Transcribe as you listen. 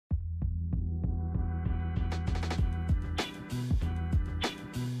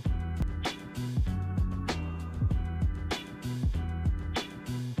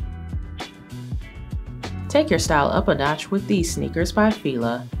Take your style up a notch with these sneakers by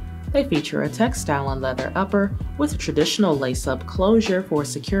Fila. They feature a textile and leather upper with a traditional lace-up closure for a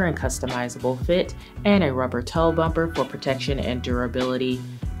secure and customizable fit, and a rubber toe bumper for protection and durability.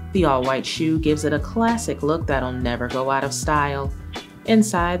 The all-white shoe gives it a classic look that'll never go out of style.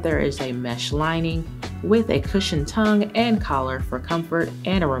 Inside there is a mesh lining with a cushioned tongue and collar for comfort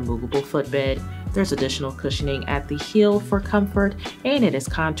and a removable footbed. There's additional cushioning at the heel for comfort, and it is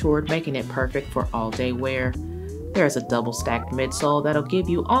contoured, making it perfect for all-day wear. There's a double-stacked midsole that'll give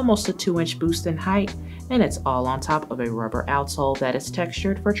you almost a 2-inch boost in height, and it's all on top of a rubber outsole that is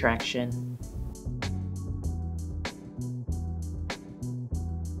textured for traction.